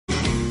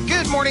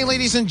Morning,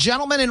 ladies and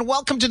gentlemen, and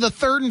welcome to the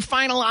third and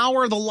final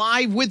hour of the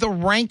Live with the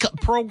Rank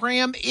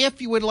program.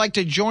 If you would like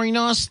to join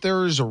us,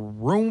 there's a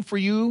room for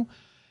you,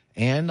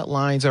 and the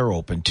lines are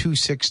open.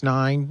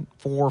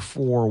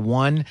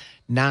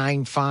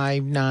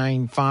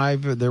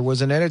 269-441-9595. There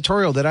was an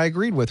editorial that I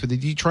agreed with the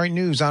Detroit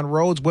News on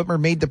roads.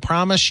 Whitmer made the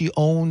promise, she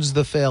owns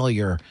the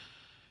failure.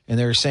 And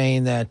they're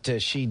saying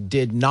that she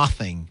did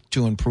nothing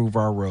to improve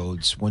our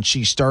roads. When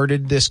she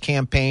started this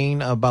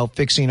campaign about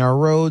fixing our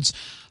roads,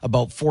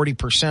 about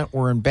 40%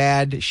 were in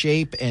bad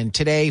shape, and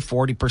today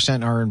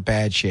 40% are in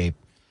bad shape.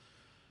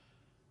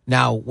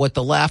 Now, what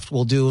the left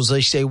will do is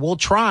they say, we'll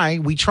try.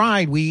 We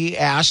tried. We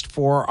asked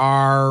for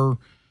our,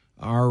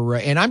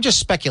 and I'm just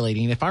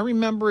speculating. If I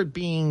remember it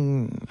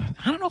being,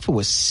 I don't know if it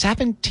was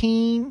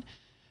 17,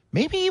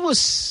 maybe it was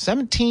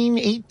 17,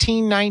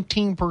 18,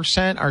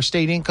 19%, our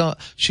state income,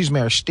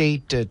 our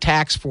state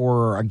tax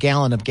for a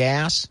gallon of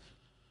gas.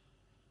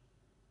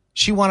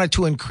 She wanted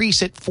to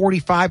increase it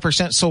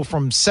 45%. So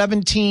from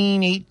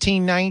 17,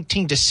 18,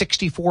 19 to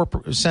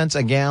 64 cents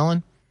a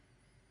gallon.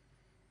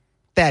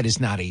 That is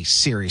not a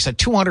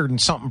 200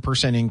 and something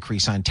percent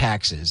increase on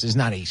taxes is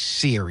not a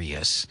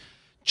serious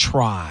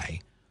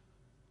try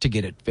to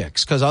get it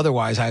fixed. Because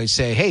otherwise I would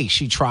say, hey,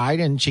 she tried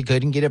and she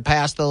couldn't get it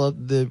past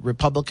the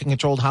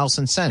Republican-controlled House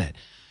and Senate.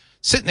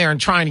 Sitting there and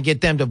trying to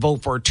get them to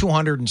vote for a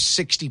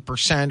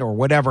 260% or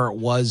whatever it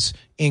was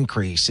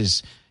increase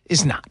is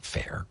not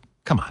fair.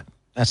 Come on.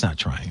 That's not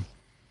trying.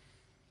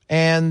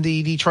 And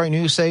the Detroit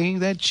News say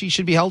that she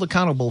should be held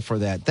accountable for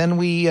that. Then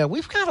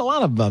we've got a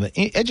lot of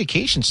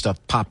education stuff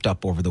popped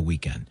up over the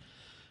weekend.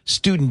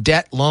 Student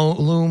debt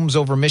looms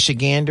over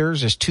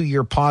Michiganders as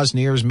 2-year pause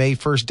nears May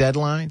 1st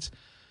deadlines.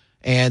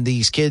 And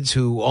these kids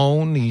who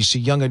own, these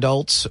young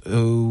adults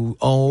who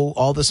owe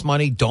all this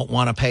money don't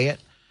want to pay it.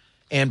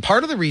 And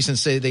part of the reason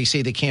they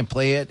say they can't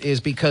pay it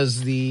is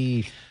because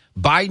the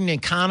Biden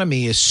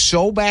economy is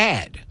so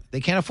bad,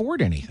 they can't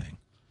afford anything.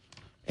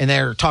 And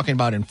they're talking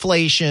about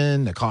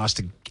inflation, the cost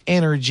of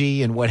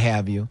energy, and what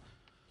have you.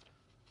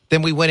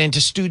 Then we went into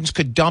students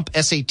could dump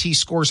SAT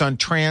scores on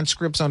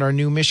transcripts on our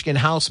new Michigan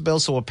House bill.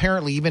 So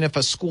apparently, even if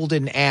a school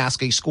didn't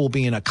ask, a school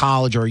being a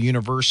college or a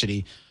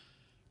university,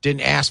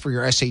 didn't ask for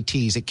your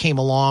SATs, it came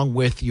along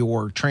with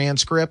your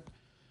transcript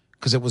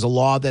because it was a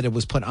law that it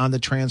was put on the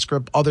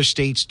transcript. Other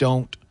states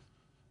don't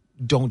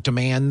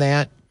demand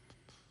that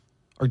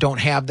or don't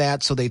have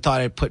that. So they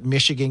thought it put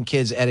Michigan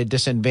kids at a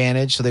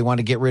disadvantage. So they want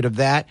to get rid of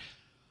that.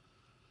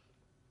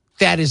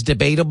 That is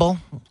debatable,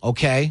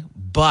 okay?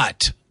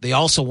 But they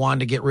also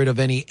wanted to get rid of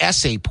any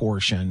essay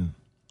portion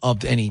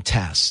of any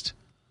test.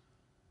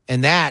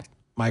 And that,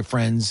 my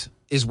friends,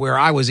 is where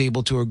I was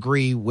able to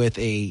agree with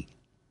a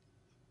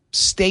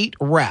state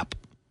rep,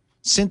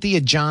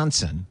 Cynthia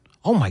Johnson.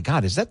 Oh, my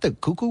God, is that the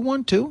cuckoo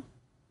one, too?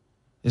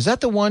 Is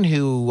that the one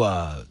who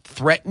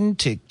threatened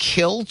to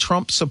kill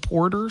Trump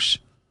supporters?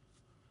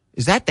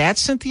 Is that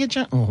Cynthia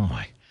Johnson? Oh,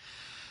 my.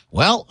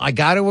 Well, I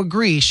got to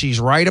agree. She's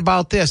right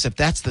about this. If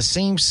that's the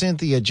same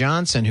Cynthia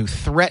Johnson who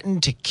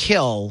threatened to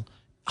kill,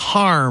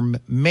 harm,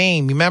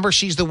 maim. Remember,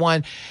 she's the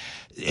one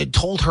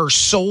told her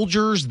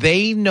soldiers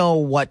they know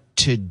what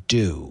to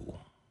do.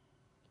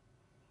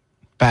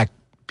 Back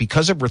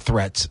because of her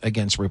threats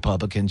against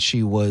Republicans,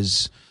 she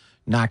was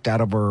knocked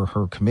out of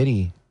her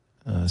committee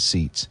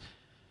seats.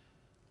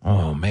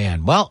 Oh,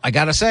 man. Well, I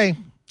got to say,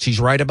 she's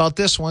right about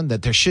this one,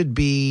 that there should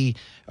be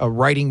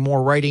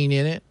more writing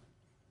in it.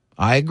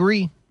 I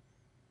agree.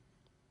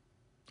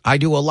 I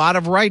do a lot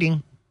of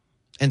writing,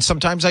 and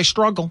sometimes I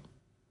struggle.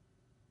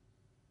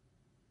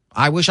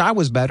 I wish I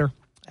was better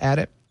at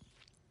it.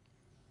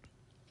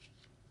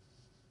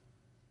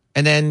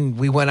 And then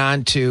we went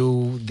on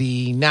to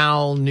the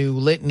now new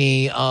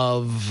litany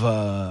of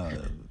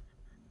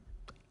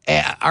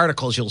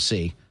articles you'll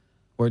see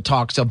where it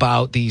talks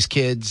about these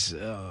kids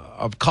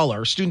of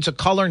color, students of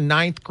color,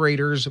 ninth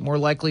graders, more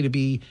likely to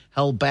be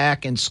held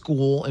back in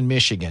school in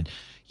Michigan.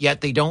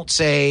 Yet they don't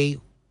say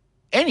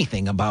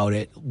anything about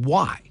it.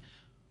 Why?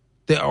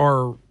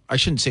 Or I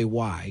shouldn't say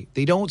why.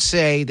 They don't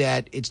say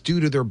that it's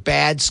due to their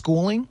bad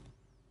schooling,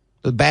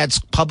 the bad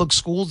public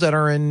schools that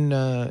are in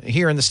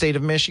here in the state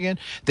of Michigan.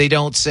 They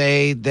don't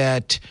say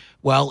that,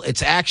 well,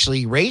 it's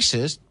actually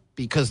racist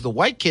because the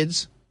white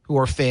kids who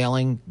are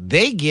failing,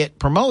 they get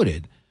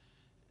promoted.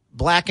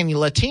 Black and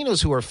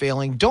Latinos who are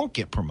failing don't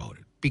get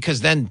promoted because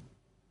then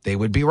they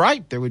would be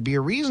right. There would be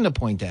a reason to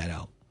point that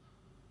out.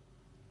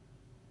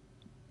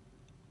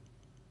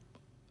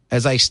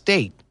 As I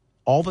state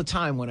all the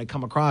time when I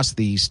come across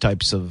these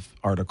types of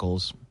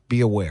articles,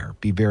 be aware,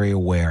 be very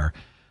aware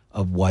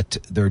of what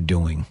they're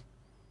doing.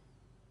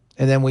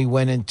 And then we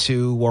went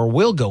into, or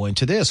will go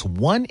into this,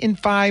 1 in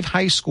 5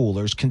 high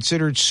schoolers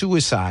considered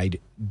suicide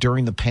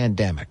during the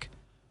pandemic.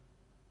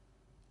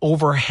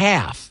 Over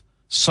half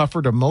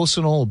suffered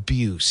emotional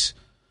abuse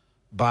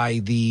by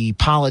the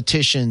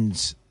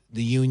politicians,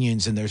 the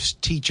unions, and their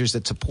teachers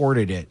that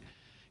supported it,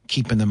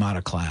 keeping them out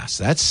of class.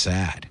 That's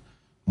sad.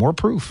 More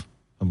proof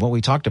of what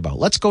we talked about.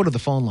 Let's go to the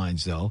phone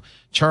lines, though.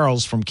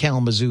 Charles from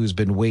Kalamazoo has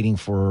been waiting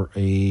for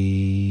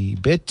a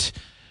bit.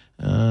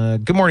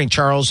 Good morning,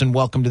 Charles, and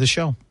welcome to the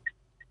show.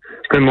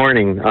 Good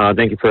morning.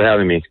 Thank you for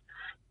having me.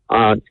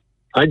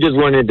 I just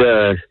wanted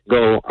to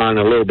go on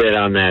a little bit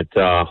on that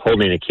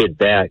holding a kid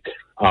back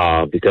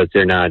because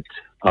they're not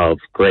of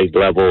grade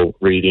level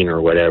reading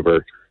or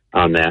whatever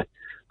on that.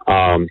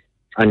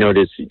 I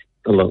noticed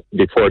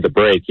before the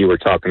break you were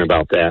talking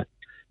about that.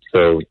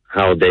 So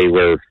how they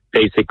were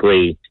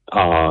basically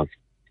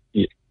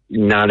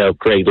not of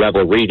grade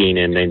level reading,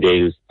 and then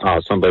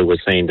somebody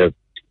was saying to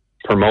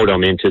promote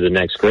them into the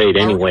next grade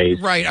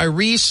anyways. Right. A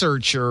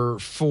researcher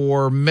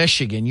for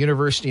Michigan,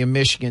 University of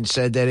Michigan,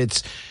 said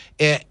that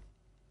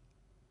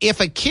if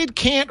a kid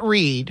can't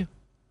read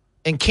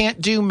and can't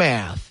do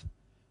math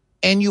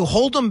and you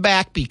hold them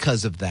back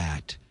because of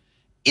that,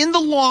 in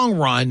the long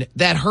run,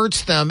 that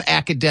hurts them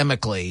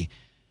academically.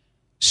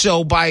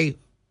 So by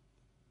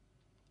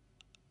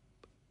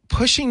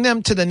pushing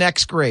them to the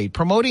next grade,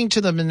 promoting to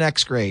them the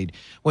next grade,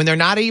 when they're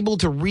not able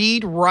to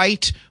read,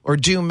 write, or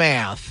do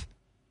math,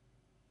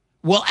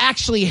 will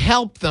actually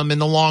help them in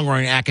the long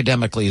run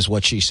academically, is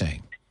what she's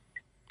saying.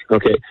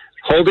 Okay.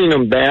 Holding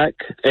them back,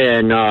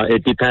 and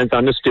it depends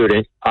on the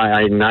student.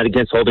 I'm not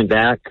against holding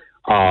back,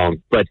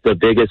 but the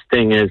biggest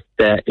thing is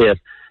that if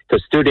the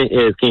student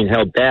is getting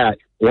held back,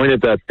 one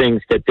of the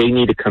things that they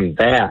need to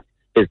combat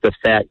is the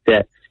fact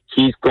that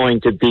he's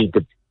going to be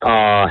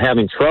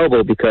having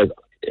trouble because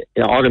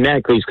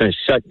automatically he's going to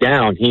shut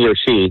down, he or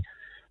she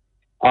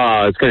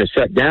is going to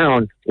shut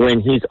down when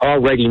he's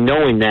already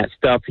knowing that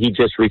stuff. He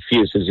just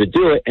refuses to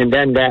do it, and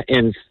then that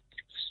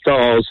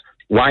installs,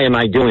 why am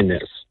I doing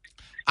this?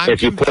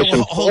 If you push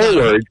him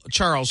forward.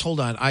 Charles, hold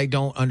on. I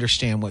don't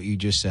understand what you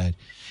just said.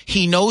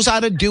 He knows how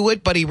to do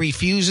it, but he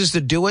refuses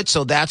to do it,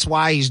 so that's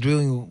why he's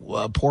doing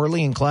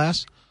poorly in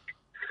class?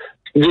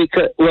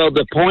 Because, well,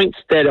 the points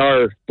that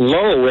are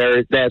low,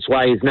 where that's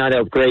why he's not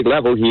at grade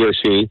level, he or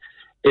she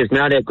is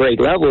not at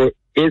grade level,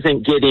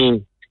 isn't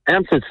getting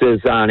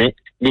emphasis on it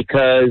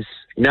because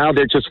now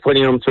they're just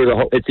putting him through the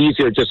whole. It's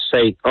easier to just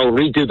say,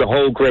 redo the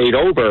whole grade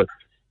over,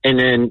 and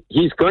then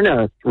he's going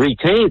to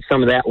retain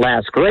some of that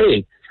last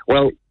grade.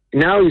 Well,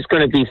 now he's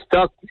going to be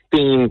stuck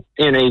being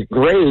in a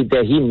grade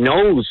that he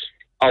knows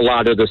a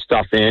lot of the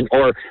stuff in,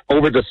 or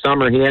over the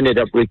summer he ended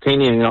up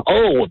retaining,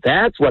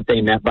 that's what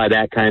they meant by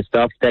that kind of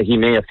stuff, that he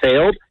may have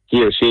failed,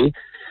 he or she.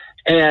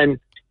 And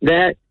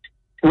that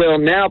will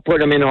now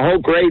put him in a whole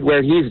grade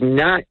where he's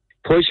not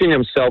pushing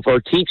himself or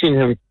teaching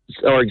him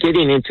or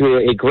getting into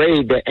a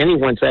grade that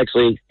anyone's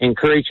actually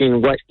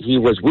encouraging what he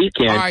was weak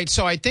in. All right,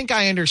 so I think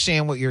I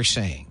understand what you're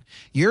saying.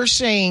 You're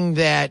saying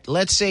that,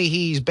 let's say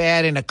he's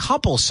bad in a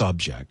couple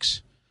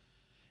subjects,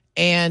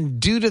 and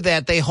due to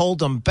that, they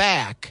hold him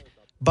back.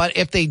 But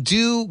if they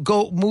do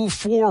move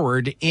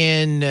forward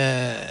and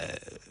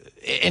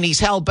he's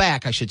held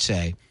back, I should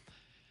say,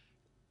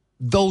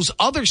 those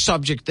other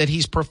subjects that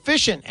he's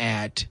proficient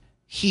at,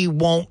 he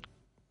won't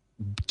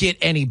get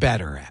any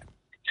better at.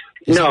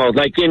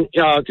 Like in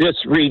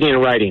just reading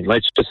and writing,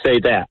 let's just say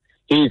that.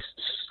 He's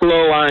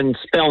slow on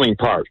spelling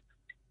part,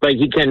 but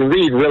he can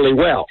read really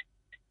well,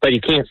 but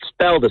he can't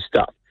spell the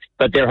stuff.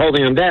 But they're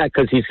holding him back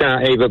because he's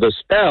not able to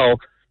spell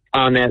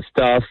on that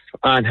stuff,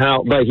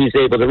 but he's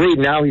able to read.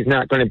 Now he's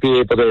not going to be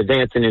able to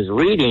advance in his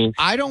reading.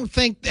 I don't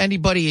think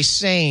anybody is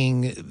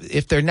saying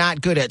if they're not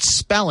good at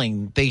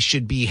spelling, they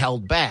should be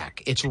held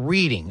back. It's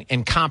reading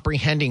and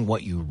comprehending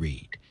what you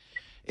read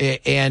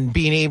and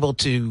being able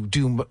to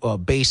do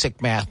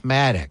basic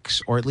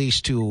mathematics, or at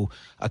least to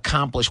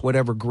accomplish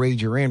whatever grade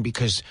you're in,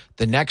 because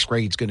the next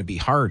grade is going to be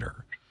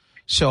harder.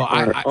 So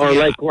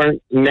like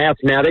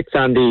mathematics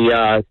on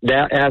the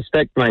that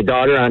aspect, my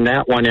daughter on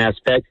that one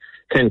aspect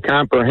can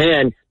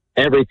comprehend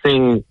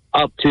everything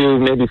up to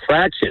maybe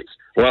fractions.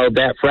 Well,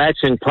 that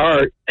fraction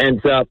part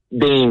ends up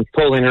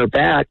pulling her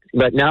back,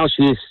 but now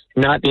she's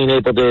not being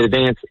able to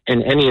advance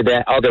in any of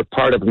that other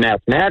part of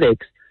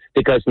mathematics,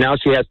 because now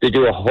she has to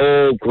do a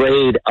whole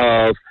grade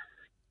of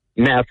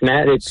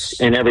mathematics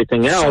and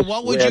everything else. So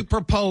what would you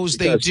propose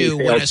they do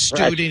when a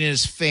student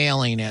is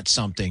failing at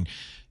something?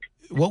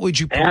 What would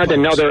you propose? Add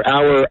another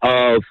hour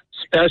of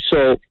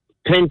special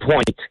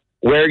pinpoint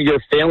where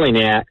you're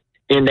failing at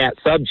in that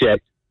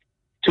subject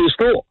to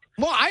school.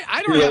 Well,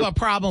 I don't have a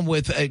problem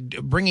with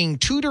bringing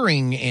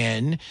tutoring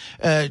in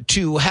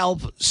to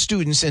help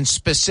students in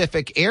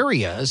specific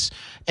areas,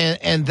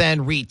 and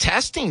then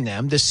retesting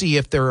them to see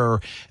if there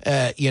are,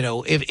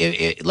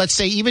 if let's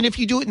say, even if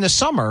you do it in the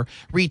summer,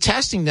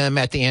 retesting them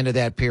at the end of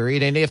that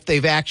period, and if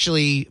they've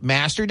actually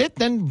mastered it,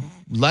 then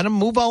let them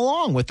move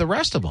along with the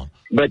rest of them.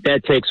 But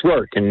that takes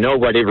work, and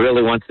nobody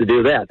really wants to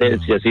do that.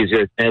 It's just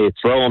easier to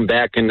throw them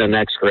back in the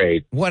next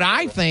grade. What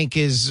I think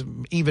is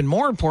even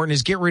more important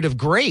is get rid of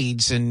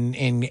grades and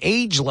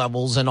age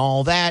levels and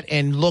all that,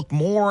 and look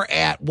more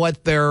at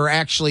what they're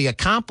actually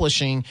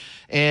accomplishing.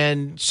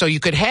 And so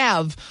you could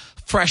have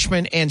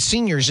freshmen and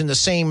seniors in the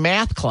same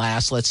math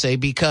class, let's say,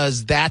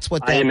 because that's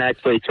what I am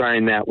actually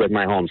trying that with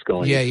my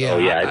homeschooling.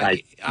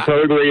 I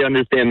totally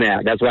understand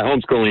that. That's why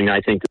homeschooling,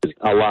 I think, is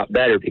a lot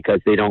better, because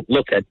they don't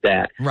look at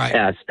that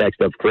aspect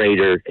of grade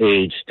or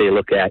age. They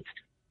look at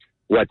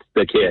what's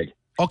the kid.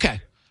 Okay.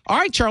 All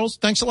right, Charles,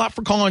 thanks a lot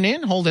for calling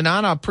in, holding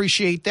on. I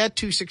appreciate that.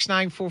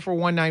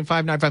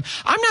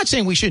 269-441-9595. I'm not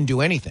saying we shouldn't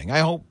do anything.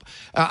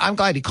 I'm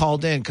glad he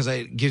called in because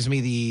it gives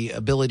me the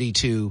ability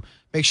to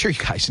make sure you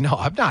guys know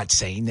I'm not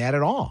saying that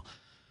at all.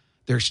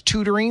 There's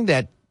tutoring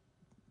that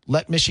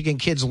Let Michigan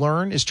Kids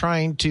Learn is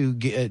trying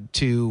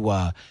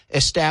to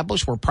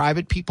establish where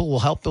private people will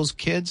help those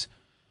kids.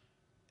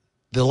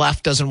 The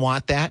left doesn't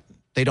want that.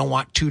 They don't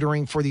want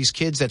tutoring for these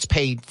kids that's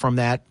paid from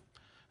that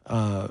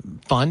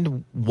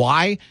fund.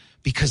 Why?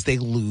 Because they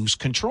lose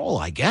control,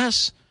 I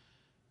guess.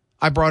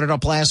 I brought it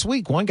up last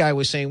week. One guy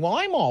was saying, well,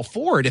 I'm all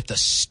for it if the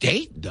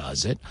state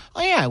does it.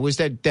 Oh, yeah, it was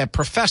that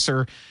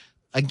professor.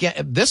 Again,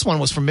 this one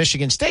was from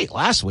Michigan State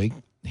last week.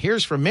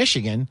 Here's from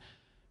Michigan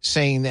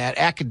saying that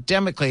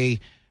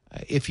academically,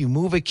 if you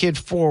move a kid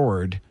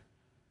forward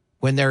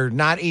when they're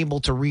not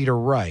able to read or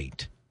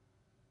write,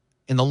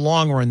 in the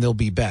long run, they'll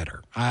be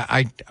better.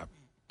 I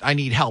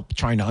need help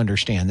trying to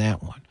understand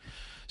that one.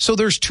 So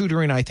there's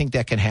tutoring, I think,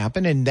 that can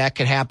happen, and that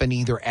could happen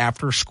either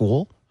after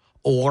school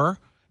or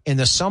in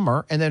the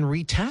summer, and then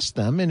retest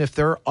them. And if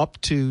they're up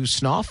to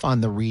snuff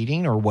on the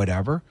reading or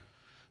whatever,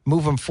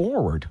 move them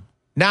forward.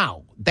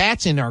 Now,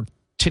 that's in our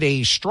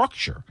today's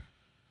structure.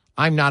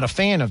 I'm not a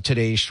fan of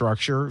today's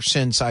structure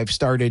since I've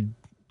started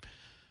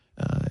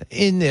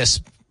in this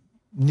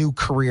new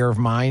career of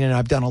mine, and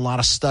I've done a lot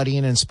of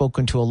studying and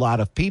spoken to a lot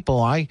of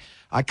people. I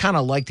kind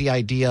of like the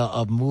idea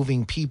of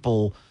moving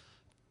people,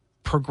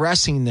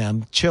 progressing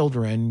them,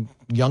 children,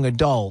 young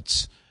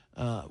adults,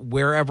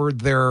 wherever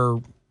their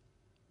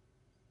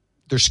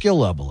skill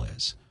level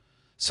is.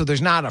 So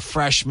there's not a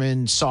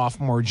freshman,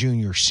 sophomore,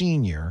 junior,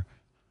 senior.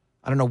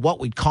 I don't know what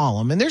we'd call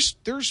them. And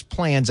there's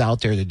plans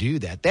out there to do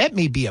that. That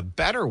may be a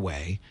better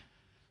way.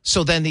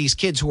 So then these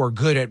kids who are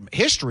good at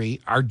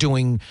history are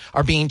being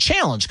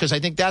challenged, because I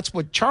think that's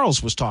what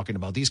Charles was talking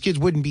about. These kids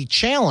wouldn't be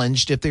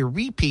challenged if they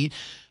repeat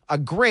a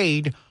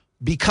grade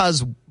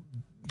because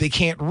they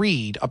can't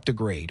read up to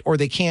grade or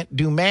they can't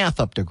do math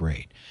up to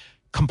grade.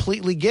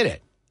 Completely get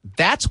it.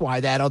 That's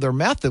why that other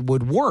method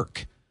would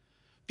work,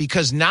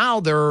 because now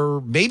they're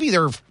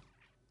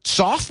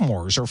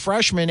sophomores or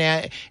freshmen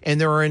and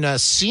they're in a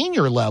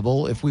senior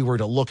level, if we were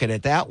to look at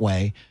it that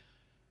way,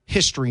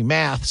 history,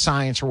 math,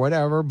 science, or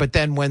whatever. But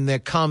then when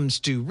it comes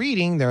to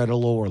reading, they're at a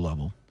lower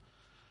level.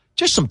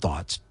 Just some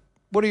thoughts.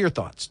 What are your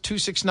thoughts?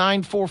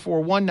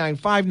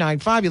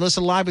 269-441-9595. You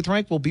listen live with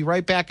Rank. We'll be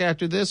right back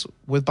after this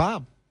with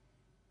Bob.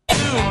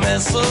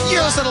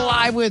 You're listening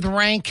live with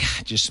Rank.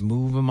 Just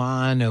move them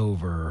on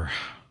over.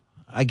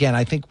 Again,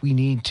 I think we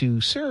need to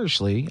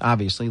seriously,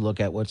 obviously, look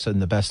at what's in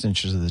the best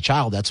interest of the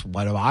child. That's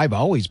what I've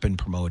always been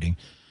promoting.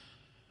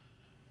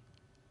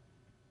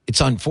 It's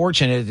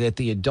unfortunate that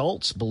the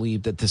adults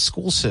believe that the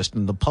school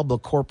system, the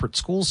public corporate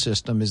school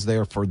system, is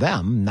there for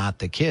them, not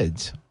the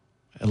kids,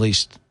 at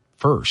least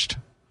first.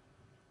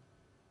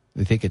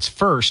 They think it's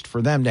first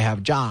for them to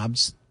have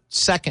jobs,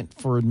 second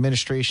for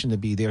administration to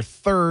be there,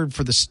 third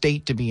for the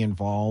state to be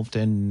involved,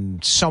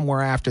 and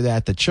somewhere after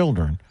that, the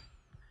children.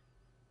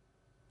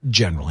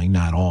 Generally,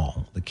 not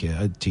all the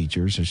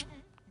teachers. There's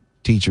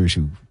teachers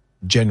who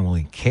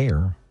genuinely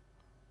care.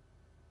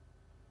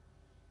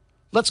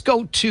 Let's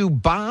go to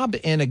Bob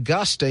in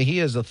Augusta. He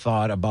has a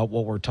thought about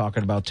what we're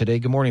talking about today.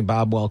 Good morning,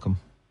 Bob. Welcome.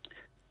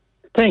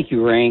 Thank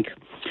you, Rank.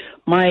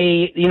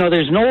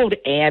 There's an old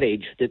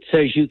adage that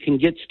says you can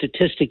get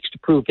statistics to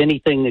prove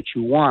anything that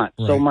you want.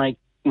 Right. So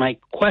my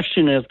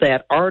question of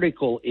that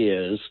article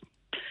is,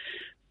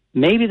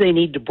 maybe they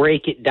need to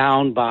break it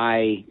down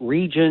by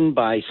region,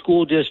 by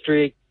school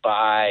district,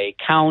 by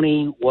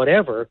county,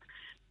 whatever,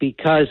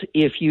 because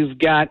if you've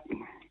got,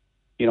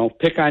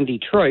 pick on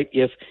Detroit,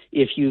 if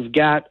you've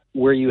got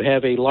where you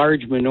have a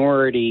large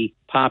minority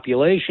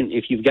population,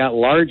 if you've got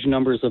large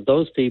numbers of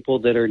those people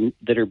that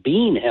are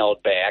being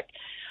held back,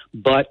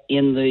 but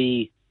in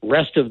the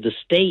rest of the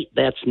state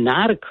that's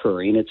not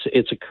occurring,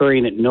 it's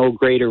occurring at no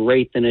greater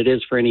rate than it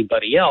is for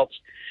anybody else,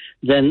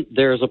 then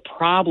there's a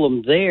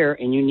problem there,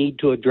 and you need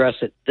to address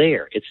it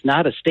there. It's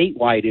not a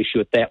statewide issue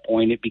at that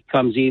point. It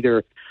becomes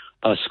either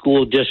a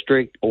school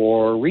district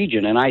or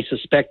region. And I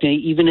suspect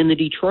even in the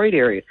Detroit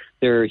area,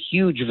 there are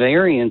huge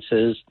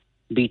variances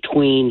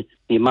between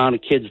the amount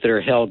of kids that are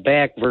held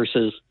back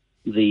versus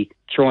the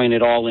throwing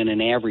it all in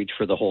an average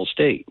for the whole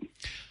state.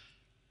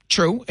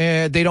 True.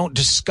 They don't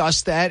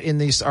discuss that in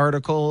this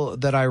article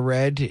that I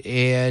read,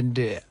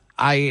 and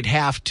I'd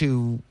have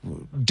to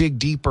dig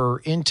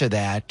deeper into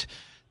that.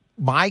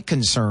 My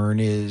concern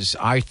is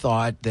I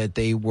thought that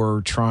they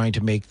were trying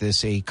to make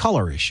this a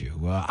color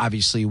issue,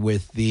 obviously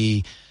with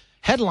the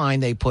headline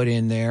they put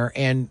in there,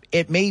 and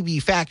it may be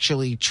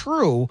factually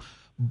true,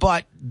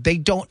 but they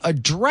don't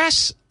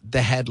address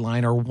the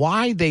headline or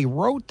why they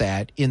wrote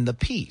that in the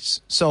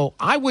piece. So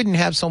I wouldn't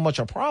have so much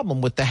a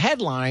problem with the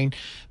headline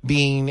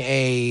being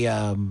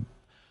a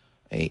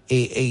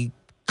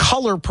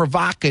color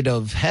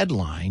provocative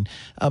headline.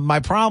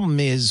 My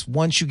problem is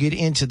once you get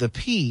into the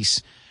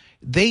piece,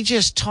 they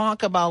just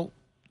talk about,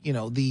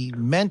 the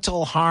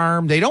mental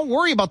harm. They don't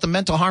worry about the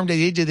mental harm they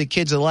did to the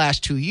kids the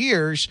last 2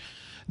 years.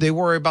 They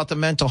worry about the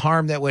mental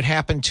harm that would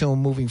happen to them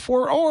moving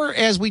forward. Or,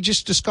 as we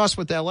just discussed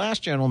with that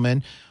last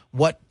gentleman,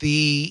 what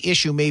the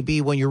issue may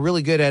be when you're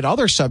really good at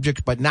other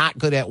subjects but not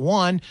good at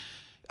one.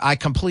 I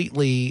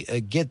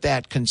completely get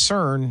that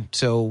concern.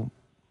 So,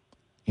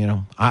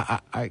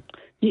 I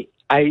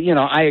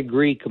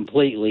agree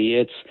completely.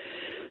 It's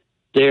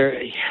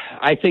there.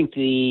 I think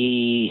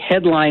the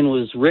headline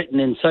was written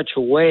in such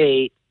a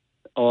way,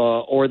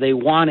 or they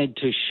wanted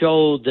to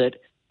show that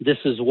this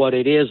is what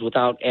it is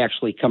without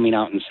actually coming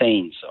out and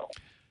saying so.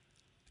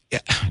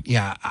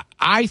 Yeah,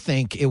 I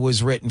think it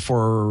was written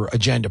for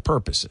agenda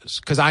purposes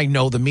because I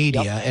know the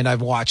media and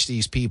I've watched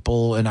these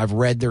people and I've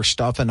read their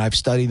stuff and I've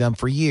studied them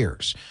for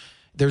years.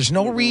 There's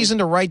no reason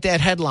to write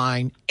that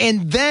headline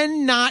and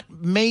then not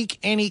make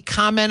any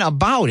comment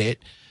about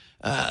it,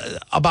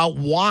 about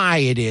why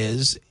it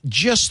is,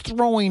 just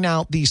throwing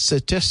out these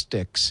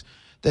statistics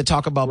that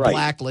talk about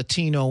Black,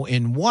 Latino,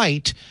 and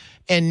white,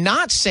 and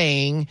not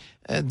saying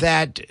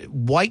that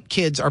white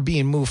kids are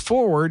being moved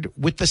forward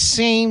with the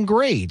same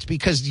grades.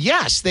 Because,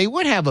 yes, they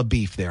would have a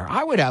beef there.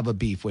 I would have a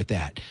beef with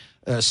that,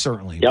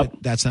 certainly.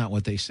 But that's not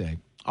what they say.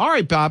 All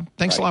right, Bob.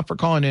 Thanks a lot for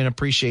calling in.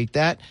 Appreciate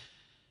that.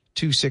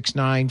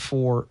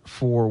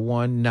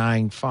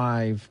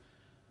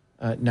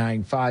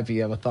 269-441-9595 if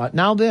you have a thought.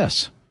 Now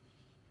this.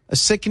 A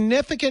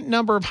significant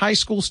number of high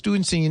school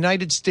students in the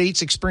United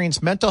States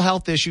experienced mental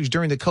health issues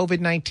during the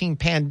COVID-19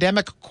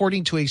 pandemic,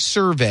 according to a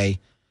survey,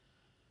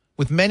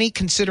 with many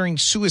considering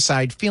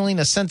suicide, feeling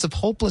a sense of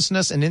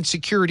hopelessness and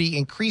insecurity,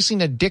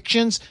 increasing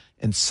addictions,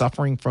 and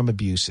suffering from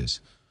abuses.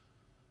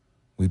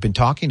 We've been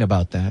talking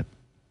about that.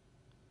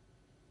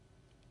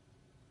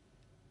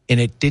 And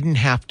it didn't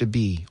have to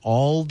be.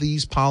 All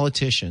these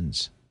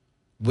politicians,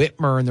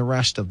 Whitmer and the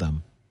rest of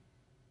them,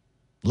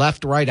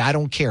 left, right, I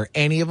don't care.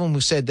 Any of them who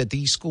said that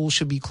these schools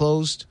should be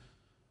closed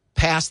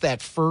past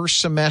that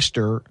first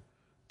semester,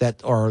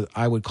 or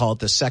I would call it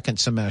the second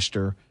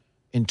semester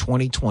in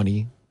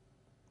 2020,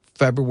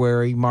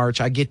 February, March,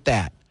 I get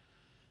that.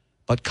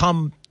 But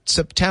come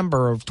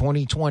September of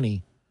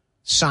 2020,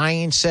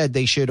 science said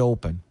they should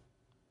open.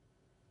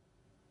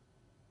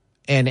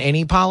 And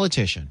any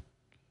politician,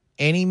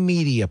 any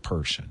media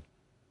person,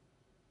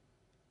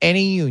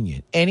 any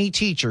union, any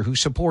teacher who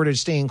supported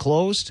staying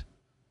closed,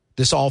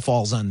 this all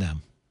falls on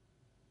them.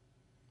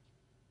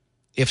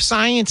 If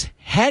science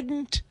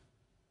hadn't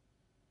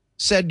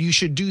said you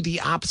should do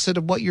the opposite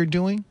of what you're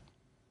doing,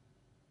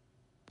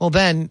 well,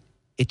 then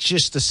it's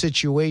just a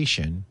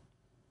situation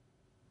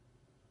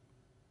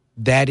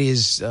that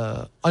is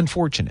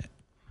unfortunate.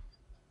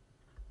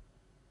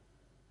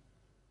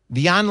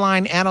 The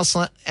online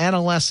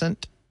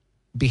adolescent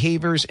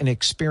behaviors and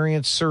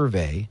experience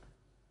survey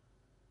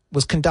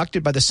was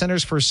conducted by the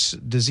Centers for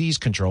Disease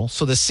Control.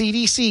 So the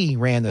CDC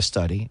ran the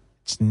study.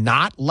 It's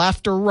not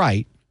left or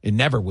right. It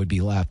never would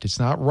be left. It's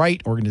not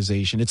right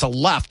organization. It's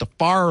a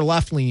far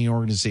left-leaning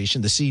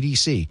organization, the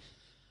CDC.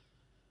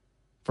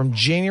 From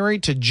January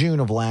to June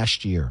of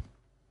last year,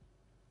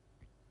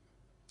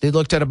 they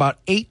looked at about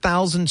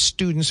 8,000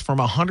 students from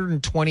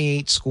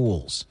 128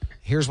 schools.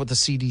 Here's what the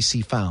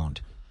CDC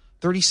found.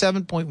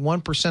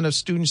 37.1% of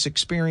students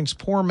experienced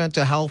poor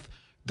mental health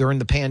during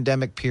the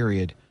pandemic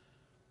period.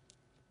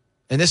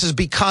 And this is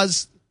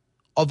because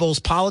of those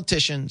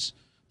politicians,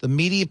 the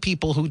media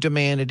people who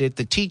demanded it,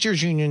 the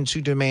teachers' unions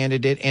who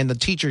demanded it, and the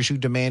teachers who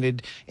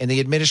demanded, and the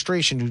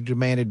administration who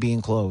demanded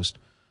being closed.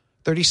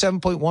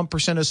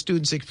 37.1% of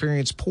students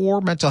experienced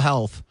poor mental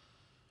health.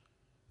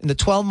 In the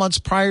 12 months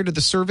prior to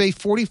the survey,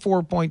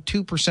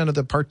 44.2% of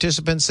the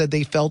participants said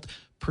they felt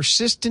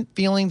persistent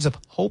feelings of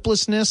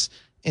hopelessness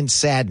and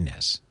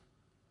sadness,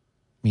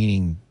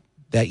 meaning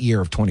that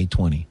year of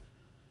 2020.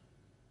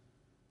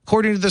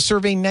 According to the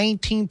survey,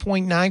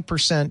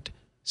 19.9%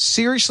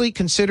 seriously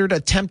considered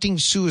attempting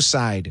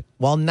suicide,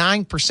 while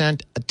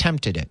 9%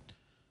 attempted it.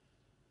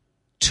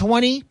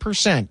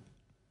 20%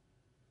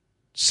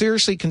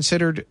 seriously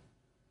considered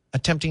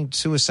attempting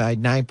suicide,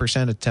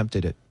 9%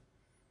 attempted it.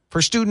 For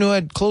a student who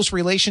had close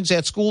relations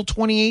at school,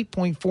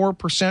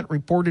 28.4%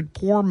 reported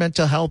poor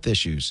mental health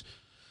issues.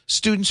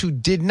 Students who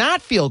did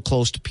not feel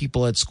close to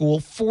people at school,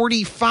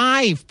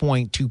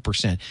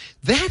 45.2%.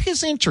 That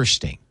is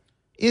interesting,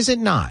 is it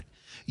not?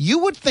 You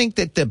would think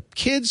that the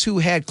kids who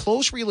had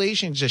close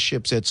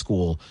relationships at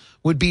school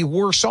would be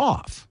worse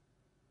off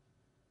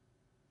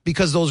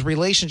because those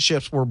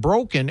relationships were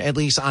broken, at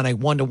least on a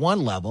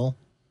one-to-one level.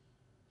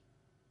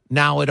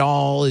 Now it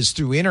all is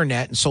through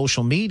internet and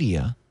social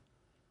media.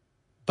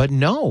 But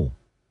no,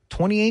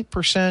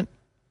 28%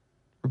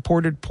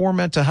 reported poor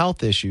mental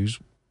health issues.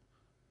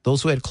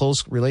 Those who had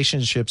close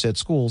relationships at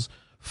schools,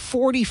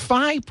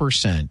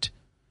 45%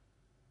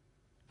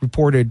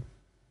 reported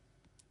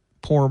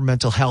poor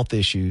mental health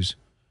issues,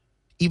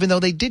 even though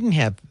they didn't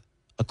have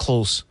a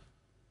close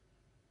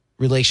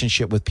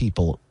relationship with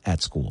people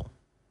at school.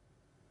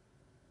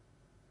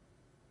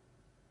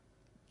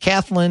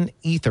 Kathleen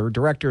Ether,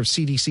 director of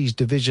CDC's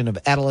Division of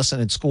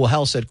Adolescent and School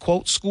Health, said,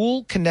 quote,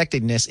 school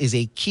connectedness is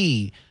a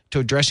key to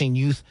addressing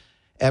youth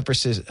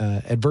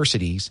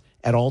adversities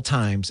at all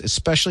times,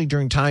 especially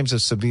during times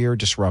of severe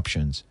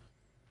disruptions.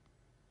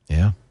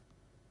 Yeah.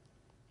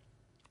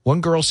 One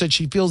girl said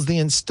she feels the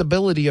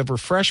instability of her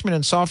freshman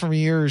and sophomore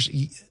years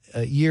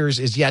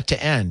is yet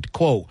to end.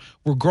 Quote,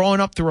 we're growing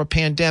up through a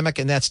pandemic,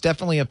 and that's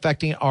definitely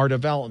affecting our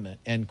development,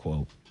 end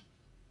quote.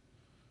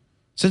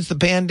 Since the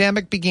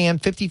pandemic began,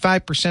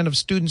 55% of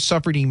students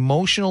suffered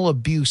emotional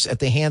abuse at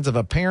the hands of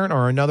a parent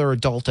or another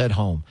adult at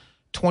home.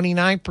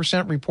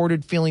 29%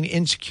 reported feeling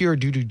insecure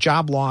due to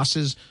job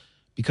losses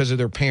because of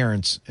their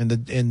parents and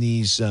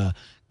these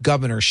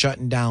governors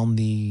shutting down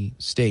the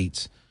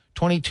states.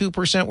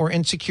 22% were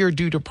insecure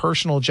due to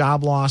personal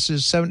job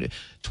losses.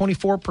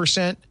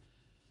 24%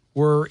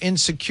 were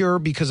insecure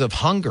because of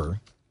hunger.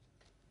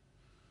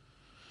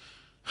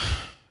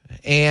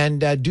 And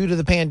due to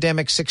the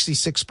pandemic,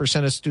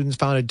 66% of students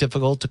found it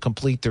difficult to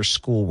complete their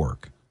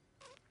schoolwork.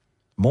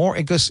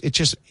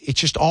 It's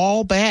just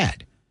all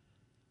bad.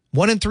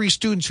 1 in 3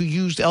 students who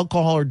used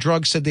alcohol or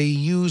drugs said they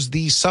used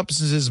these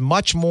substances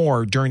much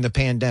more during the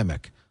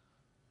pandemic.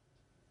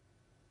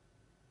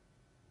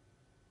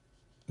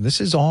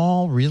 This is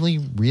all really,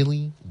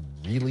 really,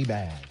 really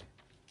bad.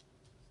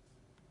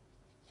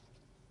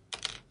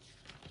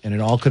 And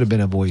it all could have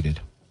been avoided.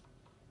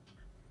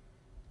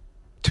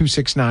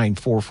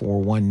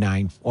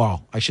 269-4419.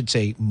 Well, I should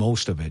say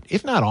most of it,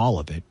 if not all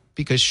of it,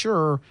 because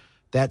sure,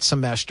 that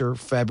semester,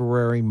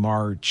 February,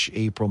 March,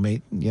 April,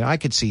 May, I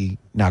could see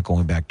not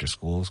going back to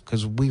schools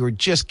because we were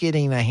just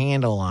getting a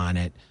handle on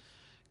it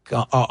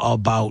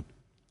about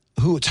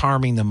who it's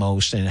harming the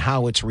most and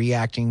how it's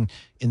reacting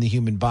in the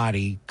human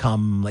body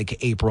come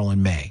like April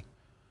and May.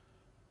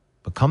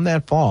 But come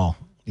that fall,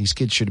 these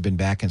kids should have been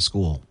back in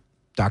school.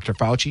 Dr.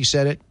 Fauci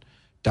said it.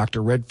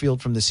 Dr.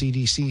 Redfield from the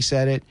CDC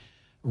said it.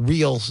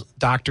 Real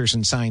doctors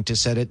and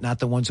scientists said it, not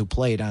the ones who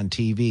play it on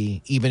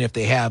TV, even if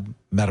they have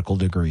medical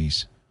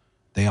degrees.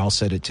 They all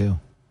said it too.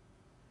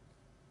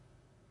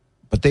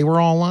 But they were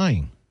all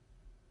lying.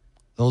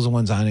 Those are the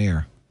ones on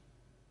air.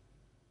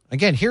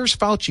 Again, here's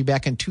Fauci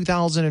back in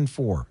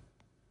 2004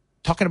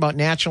 talking about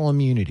natural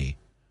immunity.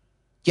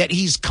 Yet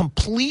he's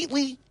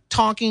completely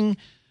talking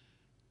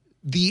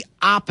the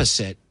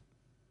opposite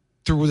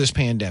through this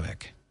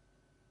pandemic.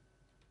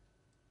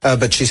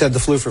 But she's had the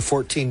flu for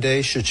 14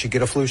 days. Should she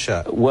get a flu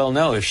shot? Well,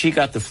 no. If she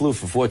got the flu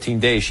for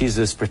 14 days, she's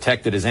as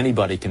protected as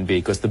anybody can be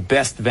because the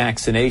best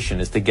vaccination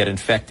is to get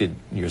infected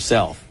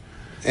yourself.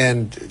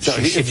 And so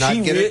she should not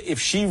get it? If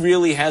she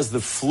really has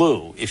the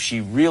flu,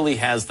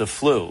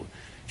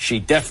 she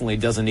definitely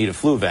doesn't need a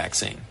flu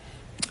vaccine.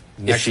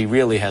 If she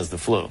really has the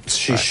flu.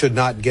 She should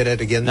not get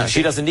it again? No,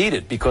 she doesn't need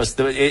it because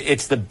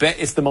it's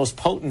the most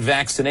potent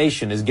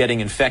vaccination is getting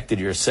infected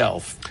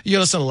yourself. You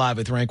listen to Live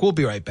with Rank. We'll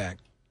be right back.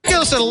 You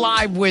listen to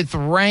Live with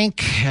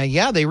Rank.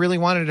 Yeah, they really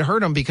wanted to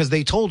hurt him because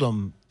they told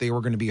him they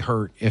were going to be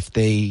hurt if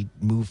they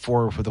moved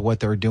forward with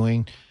what they're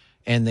doing,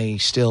 and they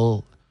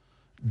still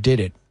did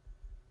it.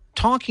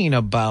 Talking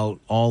about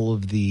all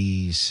of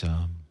these,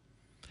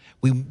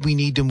 we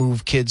need to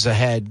move kids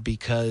ahead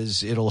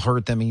because it'll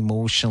hurt them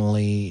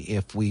emotionally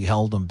if we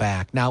held them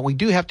back. Now, we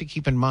do have to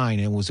keep in mind,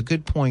 and it was a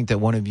good point that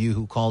one of you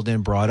who called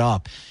in brought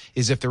up,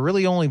 is if they're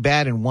really only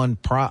bad in one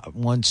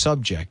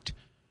subject,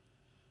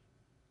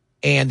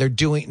 and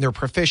they're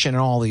proficient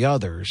in all the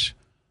others,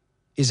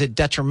 is it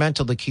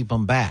detrimental to keep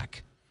them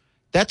back?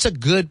 That's a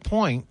good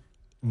point.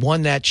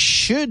 One that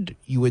should,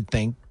 you would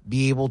think,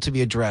 be able to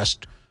be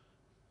addressed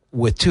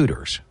with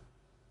tutors.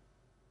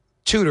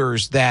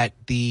 Tutors that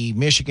the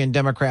Michigan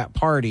Democrat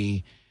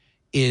Party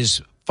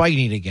is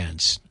fighting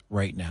against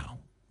right now.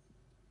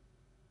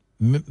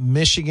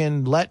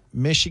 Let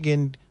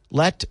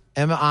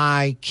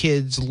MI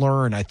Kids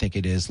Learn, I think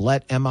it is.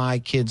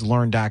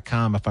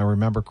 LetMIKidsLearn.com, if I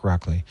remember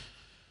correctly,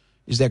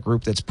 is that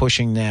group that's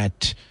pushing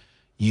that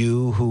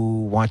you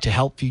who want to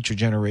help future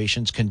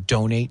generations can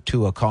donate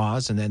to a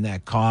cause, and then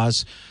that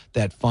cause,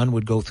 that fund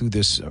would go through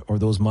this, or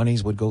those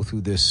monies would go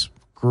through this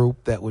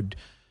group that would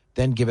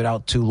then give it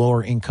out to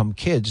lower income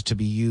kids to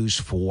be used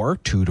for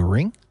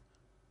tutoring,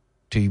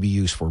 to be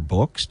used for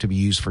books, to be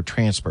used for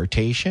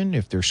transportation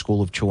if they're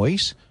school of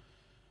choice,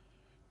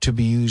 to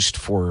be used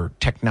for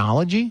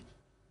technology,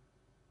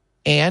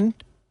 and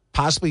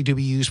possibly to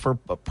be used for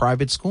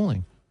private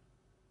schooling.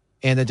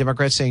 And the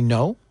Democrats say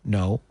no,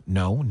 no,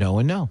 no, no,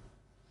 and no.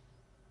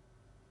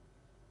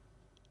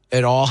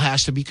 It all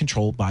has to be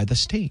controlled by the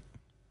state.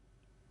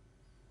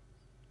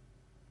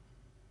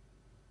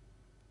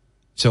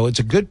 So it's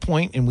a good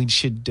point, and we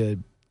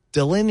should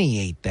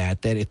delineate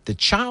that if the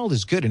child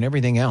is good and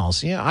everything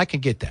else, yeah, I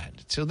can get that.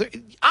 So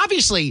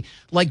obviously,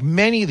 like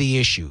many of the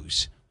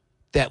issues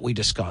that we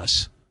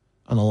discuss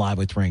on the Live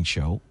with Rank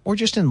show, or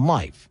just in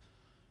life,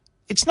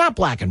 it's not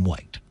black and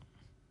white.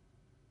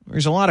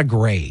 There's a lot of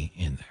gray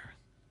in there.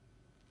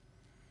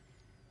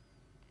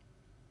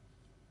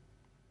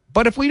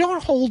 But if we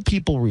don't hold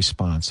people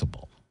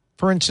responsible,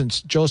 for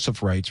instance,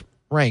 Joseph writes,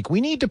 Rank, we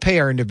need to pay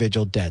our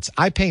individual debts.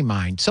 I pay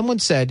mine. Someone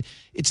said,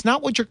 it's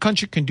not what your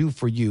country can do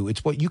for you.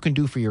 It's what you can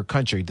do for your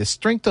country. The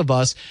strength of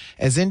us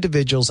as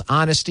individuals,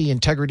 honesty,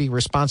 integrity,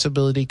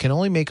 responsibility can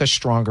only make us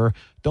stronger.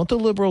 Don't the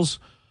liberals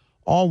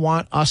all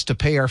want us to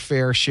pay our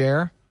fair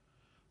share?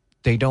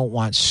 they don't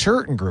want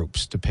certain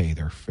groups to pay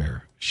their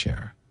fair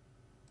share.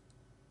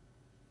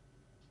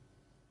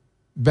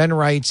 Ben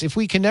writes, if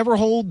we can never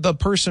hold the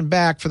person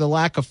back for the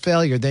lack of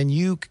failure, then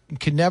you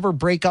can never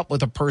break up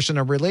with a person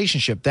or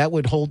relationship. That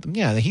would hold them.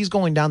 Yeah, he's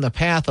going down the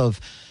path of,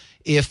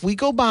 if we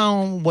go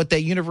down what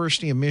that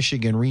University of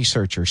Michigan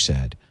researcher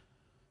said,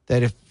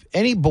 that if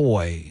any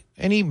boy,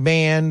 any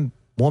man,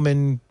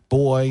 woman,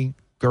 boy,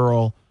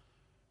 girl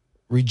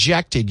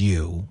rejected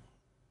you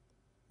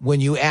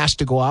when you asked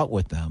to go out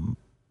with them,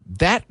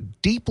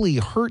 that deeply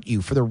hurt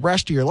you for the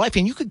rest of your life.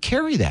 And you could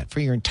carry that for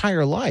your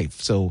entire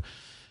life. So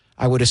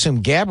I would assume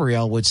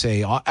Gabrielle would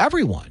say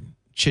everyone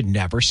should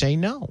never say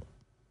no.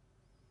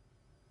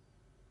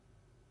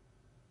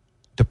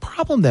 The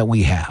problem that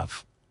we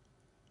have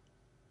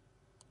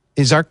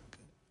is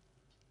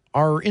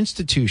our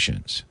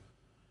institutions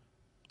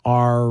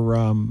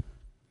are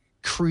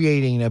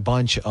creating a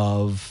bunch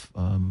of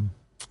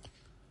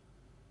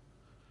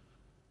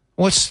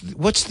what's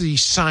the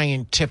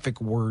scientific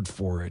word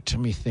for it?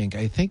 Let me think.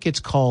 I think it's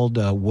called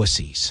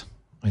wussies.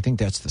 I think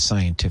that's the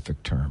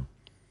scientific term.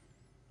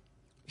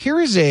 Here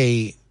is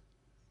a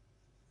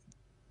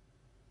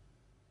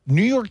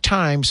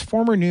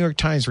former New York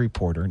Times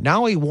reporter,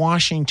 now a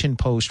Washington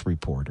Post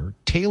reporter,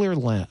 Taylor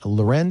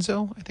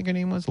Lorenzo, I think her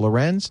name was,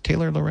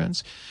 Taylor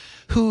Lorenz,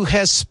 who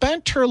has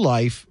spent her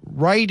life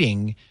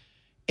writing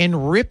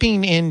and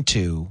ripping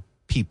into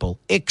people,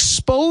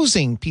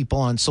 exposing people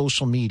on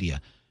social media.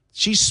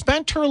 She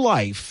spent her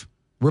life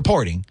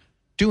reporting,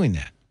 doing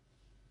that.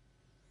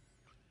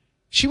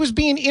 She was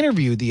being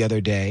interviewed the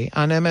other day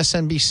on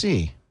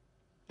MSNBC,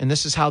 and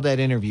this is how that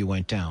interview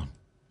went down.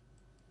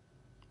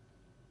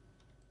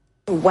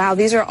 Wow,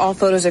 these are all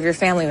photos of your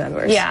family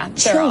members. Yeah.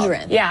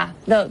 Children.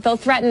 They'll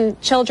threaten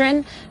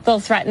children. They'll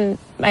threaten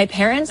my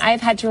parents.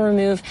 I've had to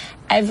remove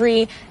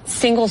every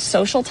single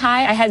social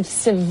tie. I had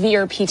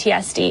severe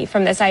PTSD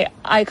from this.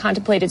 I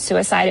contemplated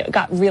suicide. It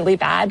got really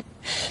bad.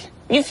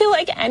 You feel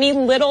like any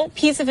little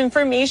piece of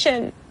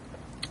information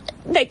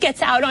that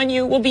gets out on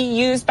you will be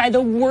used by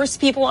the worst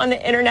people on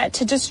the internet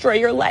to destroy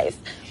your life.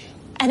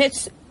 And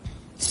it's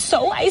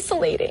so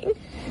isolating.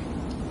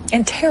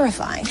 And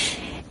terrifying.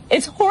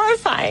 It's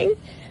horrifying.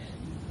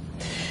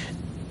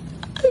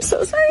 I'm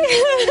so sorry.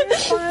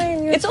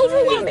 It's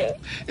overwhelming.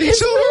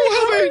 It's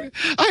overwhelming.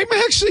 I'm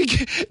actually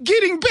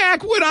getting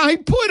back what I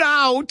put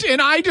out,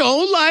 and I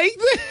don't like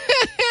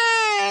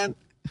that.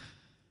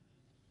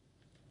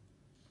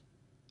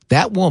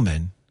 That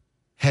woman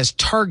has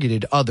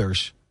targeted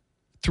others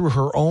through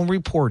her own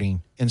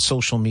reporting and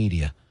social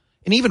media.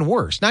 And even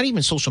worse, not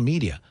even social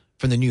media,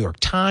 from the New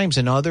York Times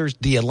and others,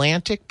 The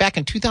Atlantic, back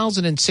in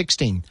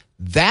 2016,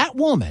 that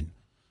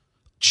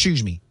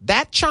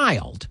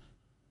child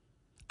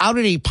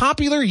outed a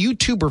popular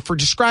YouTuber for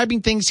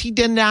describing things he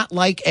did not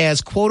like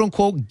as quote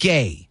unquote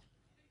gay.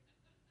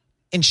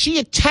 And she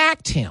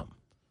attacked him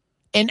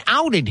and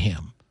outed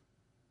him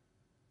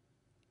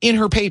in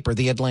her paper,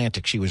 The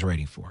Atlantic, she was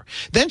writing for.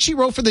 Then she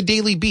wrote for the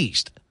Daily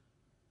Beast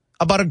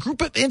about a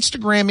group of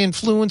Instagram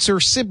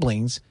influencer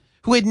siblings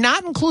who had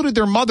not included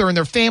their mother in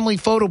their family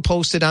photo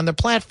posted on the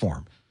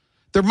platform.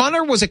 Their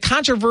mother was a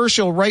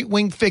controversial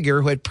right-wing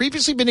figure who had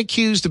previously been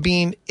accused of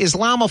being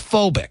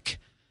Islamophobic.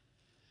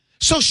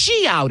 So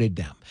she outed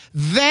them.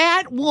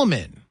 That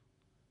woman.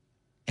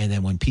 And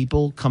then when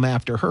people come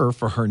after her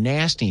for her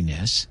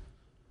nastiness,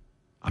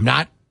 I'm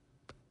not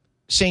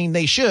saying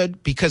they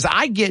should, because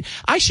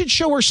I should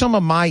show her some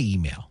of my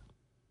email.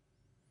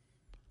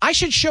 I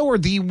should show her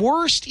the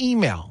worst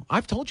email.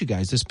 I've told you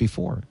guys this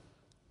before.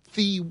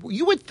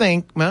 You would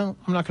think, well,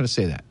 I'm not going to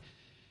say that.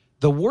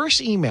 The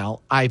worst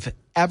email I've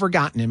ever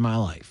gotten in my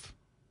life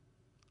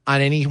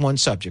on any one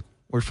subject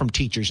were from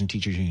teachers and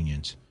teachers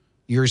unions.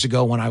 Years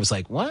ago when I was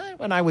like, what?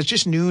 When I was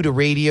just new to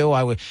radio,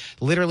 I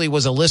literally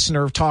was a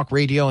listener of talk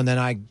radio, and then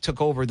I took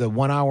over the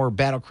 1 hour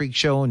Battle Creek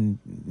show and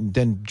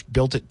then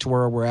built it to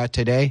where we're at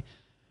today.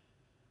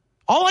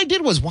 All I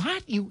did was,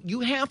 what? You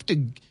have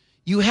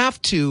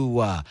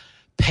to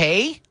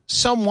pay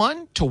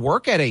someone to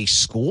work at a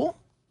school?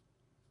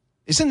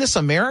 Isn't this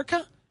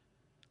America?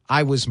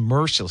 I was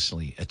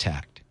mercilessly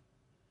attacked.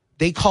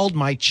 They called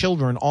my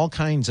children all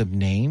kinds of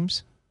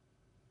names.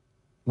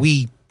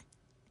 We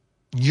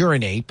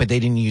urinate, but they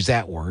didn't use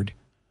that word,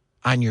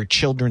 on your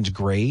children's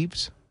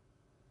graves.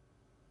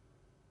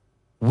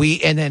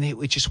 And then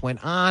it just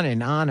went on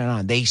and on and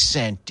on. They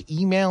sent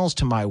emails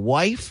to my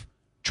wife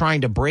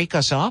trying to break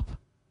us up,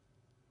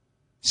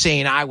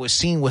 saying I was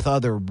seen with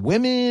other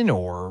women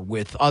or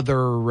with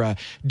other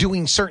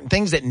doing certain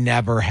things that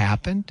never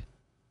happened.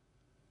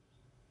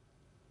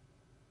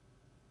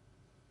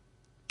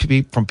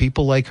 From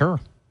people like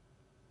her.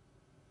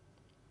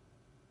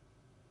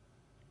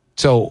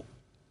 So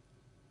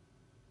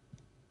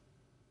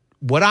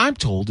what I'm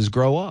told is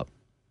grow up.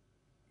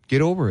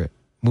 Get over it.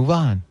 Move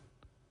on.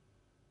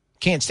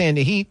 Can't stand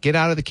the heat. Get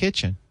out of the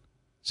kitchen.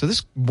 So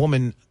this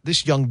woman,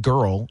 this young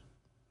girl,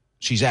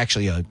 she's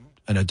actually an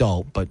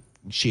adult, but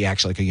she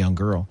acts like a young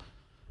girl,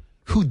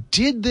 who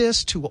did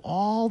this to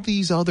all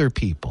these other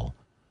people.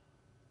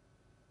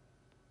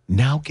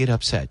 now get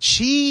upset.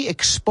 She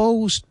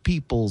exposed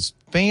people's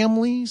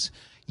families.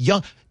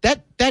 Young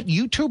that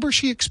YouTuber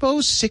she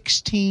exposed,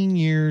 16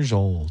 years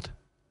old.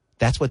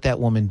 That's what that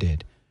woman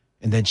did.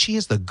 And then she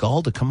has the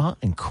gall to come out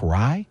and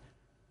cry.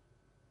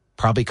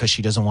 Probably because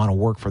she doesn't want to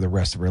work for the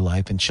rest of her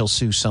life, and she'll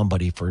sue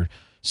somebody for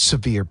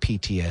severe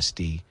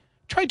PTSD.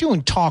 Try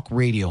doing talk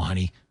radio,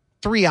 honey.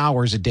 3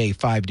 hours a day,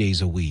 5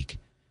 days a week.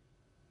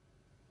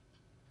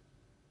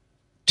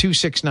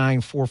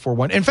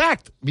 269-441. In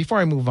fact, before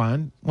I move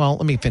on, well,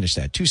 let me finish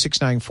that.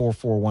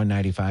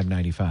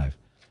 269-441-9595.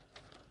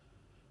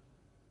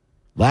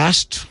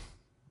 Last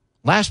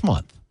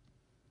month,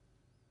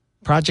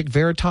 Project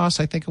Veritas,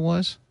 I think it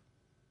was,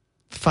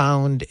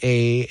 found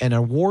an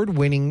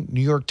award-winning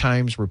New York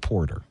Times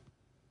reporter.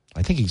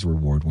 I think he's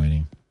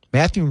award-winning.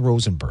 Matthew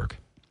Rosenberg.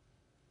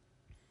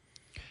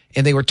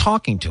 And they were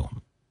talking to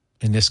him.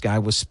 And this guy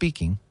was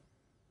speaking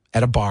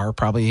at a bar.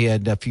 Probably he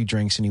had a few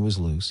drinks and he was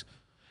loose.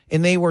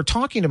 And they were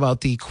talking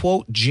about the,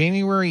 quote,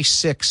 January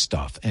 6th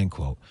stuff, end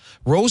quote.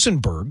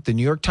 Rosenberg, the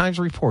New York Times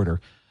reporter,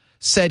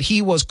 said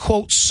he was,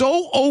 quote,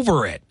 so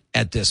over it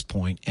at this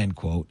point, end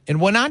quote,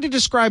 and went on to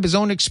describe his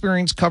own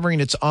experience covering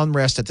its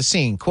unrest at the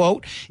scene.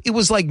 Quote, it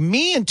was like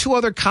me and two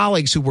other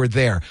colleagues who were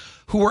there,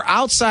 who were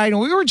outside,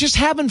 and we were just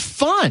having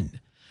fun.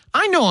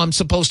 I know I'm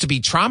supposed to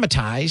be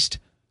traumatized,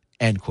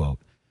 end quote.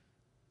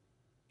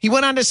 He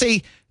went on to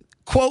say,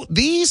 quote,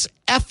 these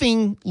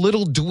effing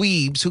little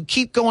dweebs who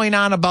keep going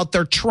on about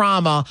their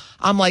trauma,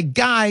 I'm like,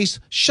 guys,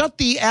 shut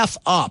the F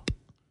up.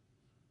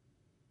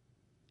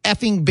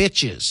 Effing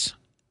bitches,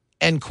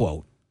 end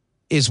quote,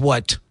 is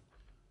what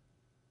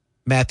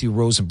Matthew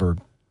Rosenberg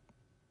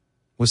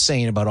was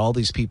saying about all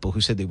these people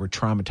who said they were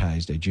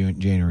traumatized at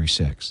January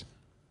 6th.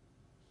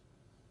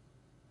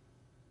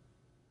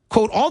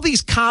 Quote, all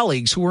these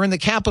colleagues who were in the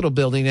Capitol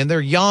building and they're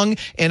young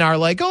and are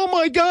like, oh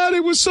my God,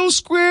 it was so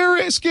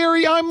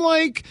scary. I'm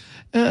like,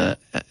 and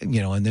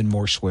then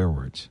more swear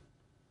words.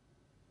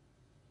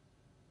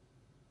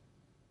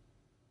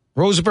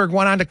 Rosenberg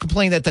went on to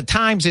complain that the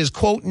Times is,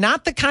 quote,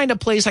 not the kind of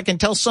place I can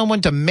tell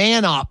someone to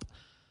man up,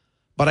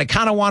 but I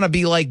kind of want to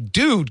be like,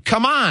 dude,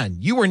 come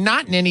on. You were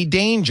not in any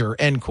danger,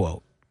 end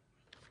quote.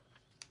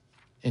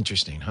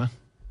 Interesting, huh?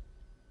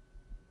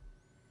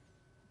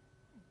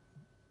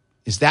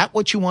 Is that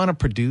what you want to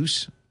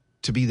produce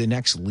to be the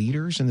next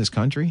leaders in this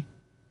country?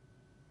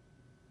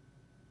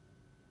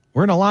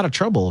 We're in a lot of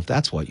trouble if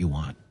that's what you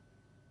want.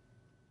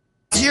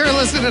 You're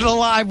listening to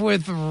Live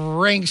with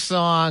Rank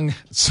song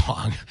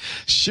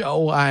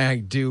show. I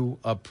do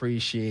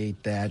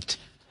appreciate that.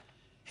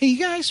 Hey, you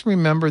guys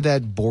remember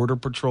that Border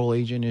Patrol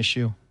agent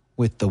issue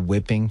with the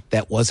whipping?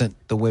 That wasn't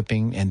the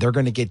whipping, and they're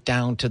going to get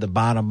down to the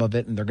bottom of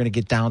it, and they're going to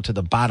get down to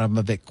the bottom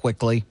of it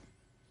quickly.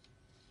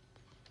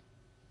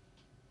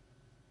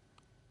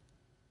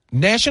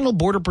 National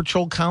Border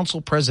Patrol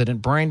Council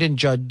President Brandon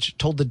Judge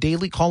told the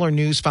Daily Caller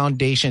News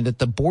Foundation that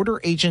the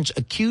border agents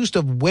accused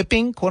of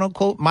whipping,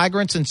 quote-unquote,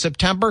 migrants in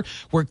September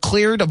were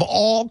cleared of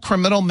all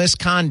criminal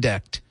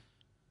misconduct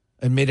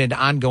amid an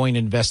ongoing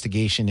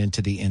investigation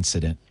into the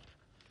incident.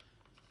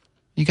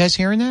 You guys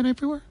hearing that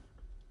everywhere?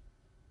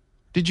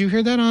 Did you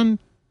hear that on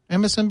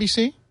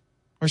MSNBC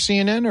or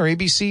CNN or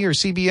ABC or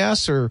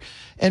CBS or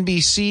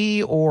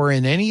NBC or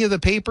in any of the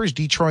papers?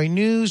 Detroit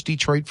News,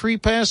 Detroit Free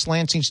Press,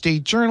 Lansing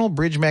State Journal,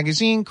 Bridge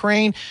Magazine,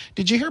 Crane.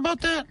 Did you hear about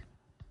that?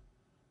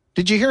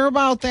 Did you hear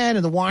about that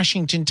in the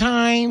Washington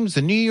Times,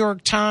 the New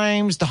York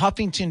Times, the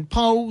Huffington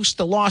Post,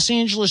 the Los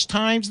Angeles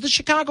Times, the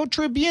Chicago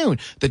Tribune,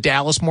 the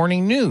Dallas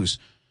Morning News?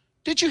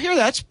 Did you hear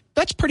that?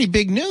 That's pretty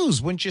big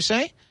news, wouldn't you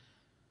say?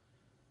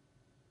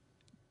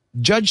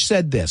 Judge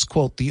said this,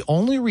 quote, the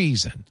only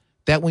reason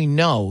that we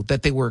know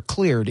that they were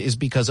cleared is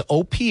because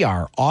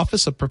OPR,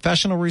 Office of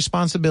Professional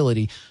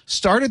Responsibility,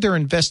 started their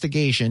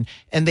investigation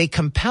and they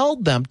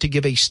compelled them to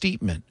give a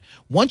statement.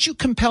 Once you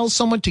compel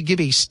someone to give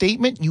a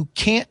statement, you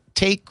can't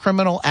take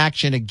criminal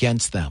action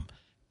against them,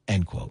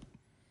 end quote.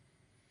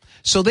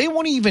 So they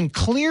won't even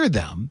clear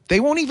them.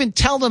 They won't even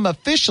tell them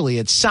officially.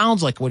 It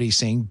sounds like what he's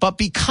saying, but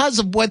because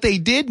of what they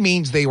did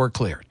means they were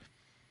cleared.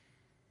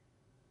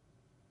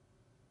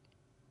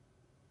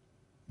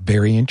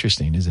 Very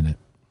interesting, isn't it?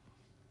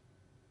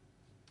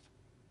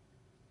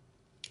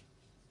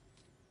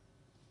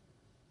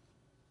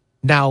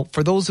 Now,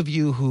 for those of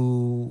you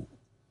who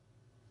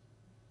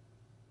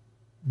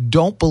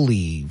don't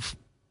believe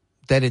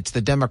that it's the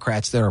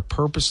Democrats that are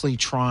purposely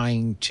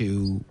trying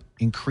to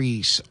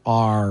increase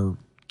our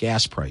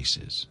gas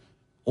prices,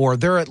 or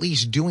they're at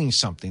least doing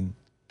something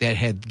that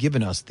had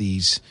given us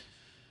these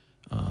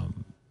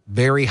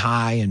very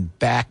high and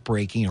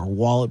back-breaking or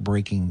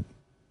wallet-breaking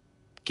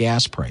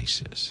gas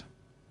prices.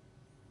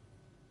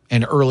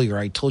 And earlier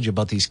I told you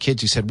about these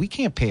kids who said, we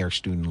can't pay our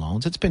student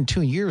loans. It's been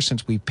 2 years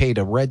since we paid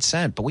a red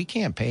cent, but we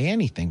can't pay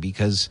anything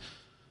because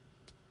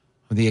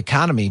of the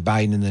economy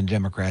Biden and the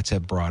Democrats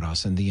have brought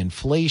us and the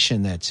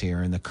inflation that's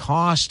here and the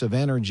cost of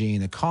energy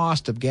and the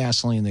cost of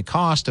gasoline, the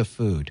cost of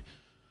food.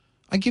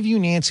 I give you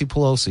Nancy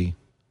Pelosi.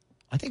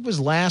 I think it was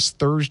last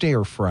Thursday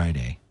or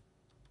Friday.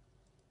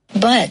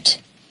 But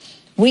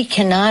We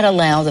cannot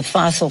allow the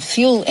fossil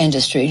fuel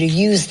industry to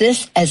use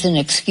this as an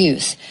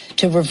excuse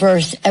to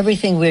reverse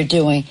everything we're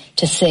doing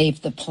to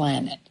save the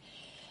planet.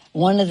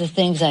 One of the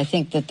things I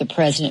think that the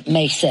president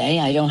may say,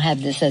 I don't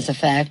have this as a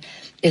fact,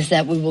 is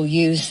that we will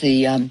use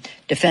the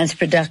Defense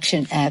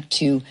Production Act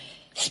to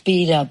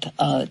speed up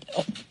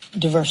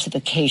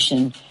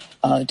diversification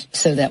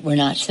so that we're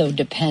not so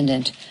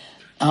dependent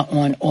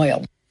on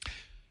oil.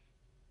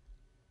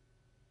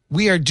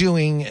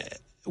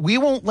 We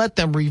won't let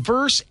them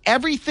reverse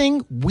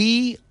everything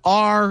we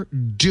are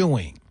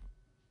doing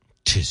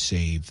to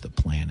save the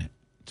planet.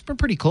 It's been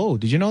pretty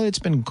cold. Did you know it's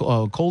been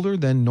colder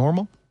than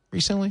normal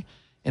recently?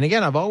 And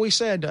again, I've always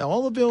said,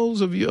 all of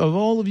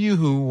you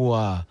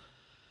who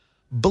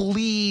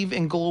believe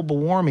in global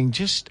warming,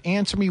 just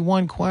answer me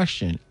one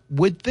question.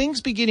 Would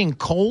things be getting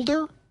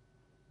colder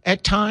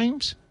at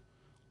times,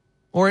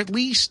 or at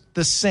least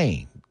the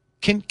same?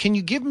 Can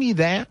you give me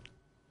that?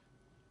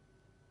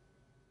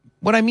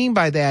 What I mean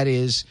by that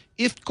is,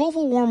 if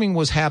global warming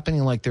was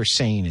happening like they're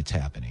saying it's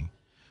happening,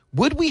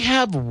 would we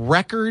have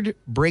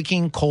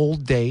record-breaking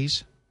cold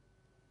days?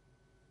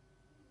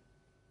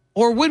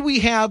 Or would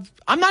we have,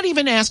 I'm not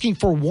even asking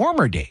for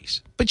warmer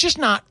days, but just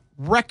not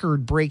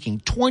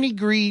record-breaking 20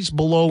 degrees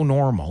below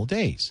normal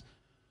days?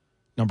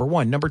 Number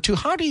one. Number two,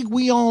 how do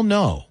we all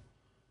know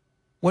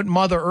what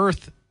Mother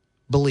Earth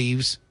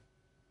believes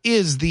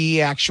is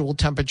the actual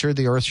temperature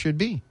the Earth should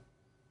be?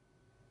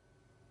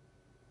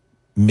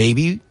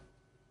 Maybe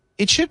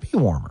it should be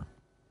warmer.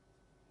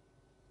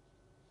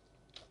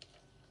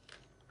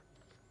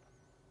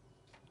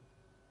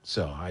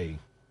 So I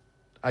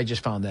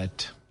just found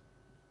that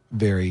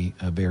very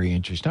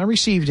interesting. I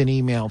received an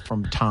email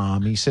from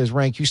Tom. He says,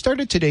 Rank, you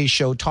started today's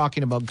show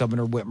talking about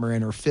Governor Whitmer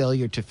and her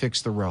failure to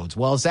fix the roads.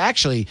 Well,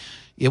 it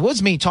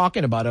was me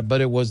talking about it,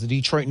 but it was the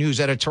Detroit News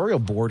editorial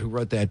board who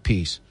wrote that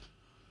piece.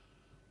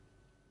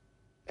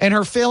 And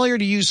her failure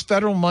to use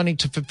federal money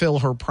to fulfill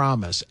her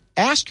promise.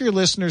 Ask your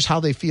listeners how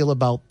they feel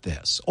about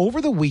this. Over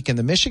the weekend,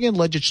 the Michigan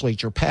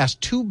legislature passed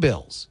 2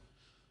 bills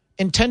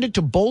intended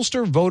to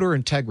bolster voter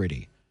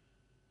integrity.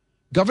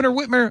 Governor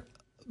Whitmer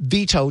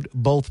vetoed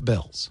both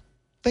bills.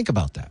 Think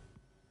about that.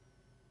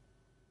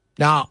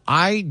 Now,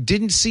 I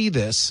didn't see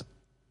this,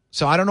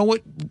 so I don't know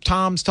what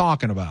Tom's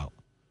talking about.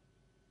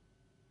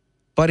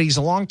 But he's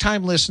a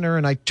longtime listener,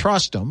 and I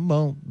trust him.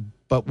 Well,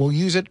 but we'll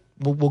use it.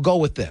 We'll go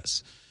with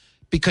this.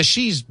 Because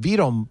she's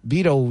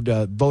vetoed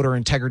voter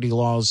integrity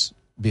laws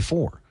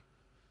before.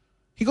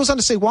 He goes on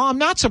to say, well, I'm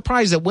not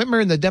surprised that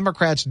Whitmer and the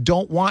Democrats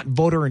don't want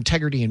voter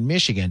integrity in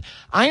Michigan.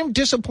 I am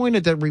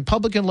disappointed that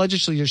Republican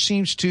legislature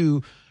seems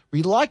to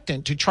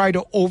reluctant to try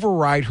to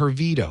override her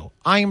veto.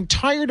 I am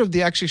tired of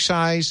the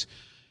excuse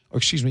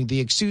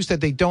that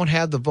they don't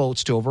have the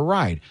votes to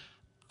override.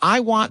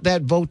 I want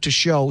that vote to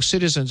show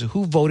citizens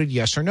who voted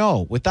yes or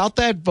no. Without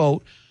that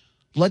vote,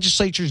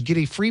 legislatures get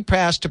a free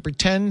pass to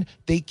pretend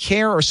they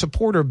care or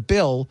support a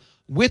bill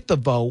with the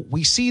vote.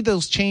 We see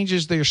those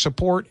changes their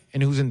support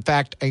and who's in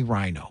fact a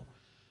rhino.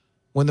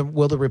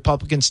 Will the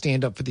Republicans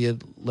stand up for the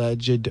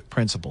alleged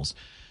principles?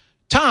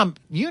 Tom,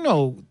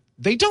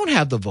 they don't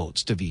have the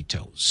votes to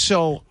veto.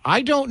 So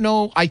I don't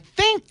know. I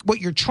think what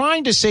you're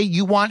trying to say,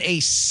 you want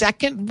a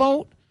second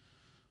vote?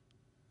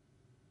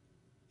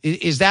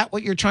 Is that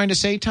what you're trying to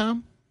say,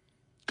 Tom?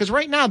 Because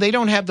right now they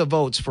don't have the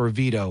votes for a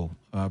veto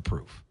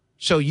proof.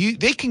 So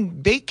they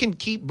can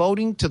keep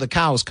voting till the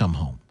cows come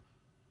home.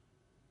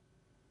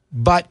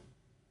 But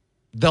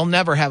they'll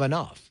never have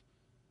enough.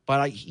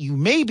 But you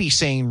may be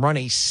saying run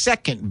a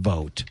second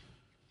vote.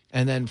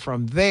 And then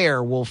from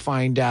there, we'll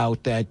find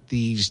out that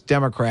these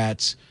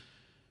Democrats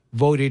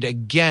voted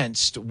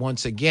against,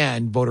 once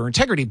again, voter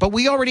integrity. But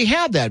we already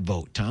had that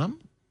vote, Tom.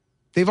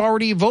 They've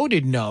already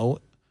voted no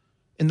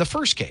in the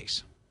first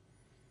case.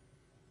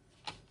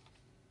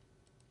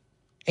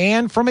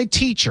 And from a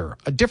teacher,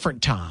 a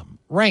different Tom.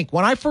 Rank,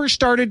 when I first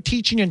started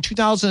teaching in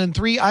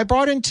 2003, I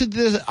bought into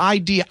the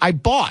idea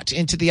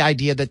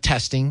that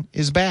testing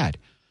is bad.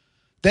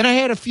 Then I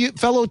had a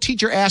fellow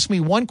teacher ask me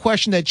one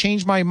question that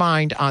changed my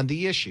mind on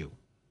the issue.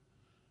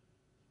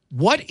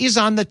 What is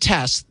on the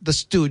test the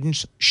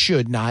students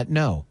should not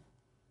know?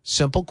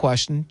 Simple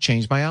question,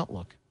 changed my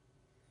outlook.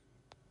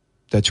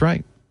 That's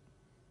right.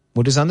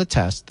 What is on the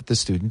test that the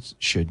students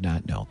should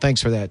not know?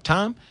 Thanks for that,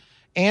 Tom.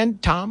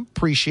 And Tom,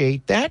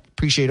 appreciate that.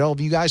 Appreciate all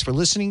of you guys for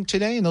listening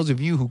today. And those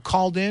of you who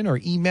called in or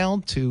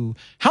emailed to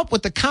help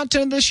with the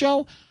content of this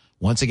show,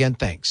 once again,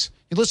 thanks.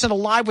 You listen to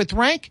Live with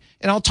Rank,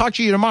 and I'll talk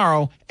to you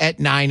tomorrow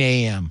at 9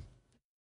 a.m.